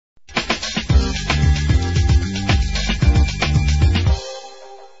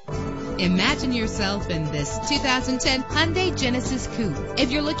Imagine yourself in this 2010 Hyundai Genesis Coupe. If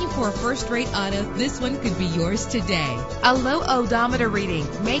you're looking for a first-rate auto, this one could be yours today. A low odometer reading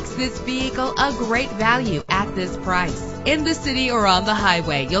makes this vehicle a great value at this price. In the city or on the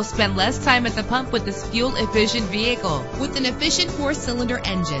highway, you'll spend less time at the pump with this fuel-efficient vehicle. With an efficient 4-cylinder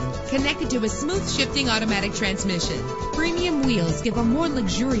engine connected to a smooth shifting automatic transmission, premium wheels give a more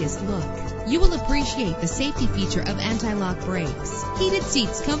luxurious look. You will appreciate the safety feature of anti-lock brakes. Heated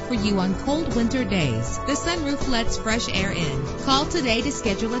seats comfort you on cold winter days. The sunroof lets fresh air in. Call today to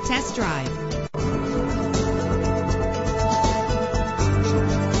schedule a test drive.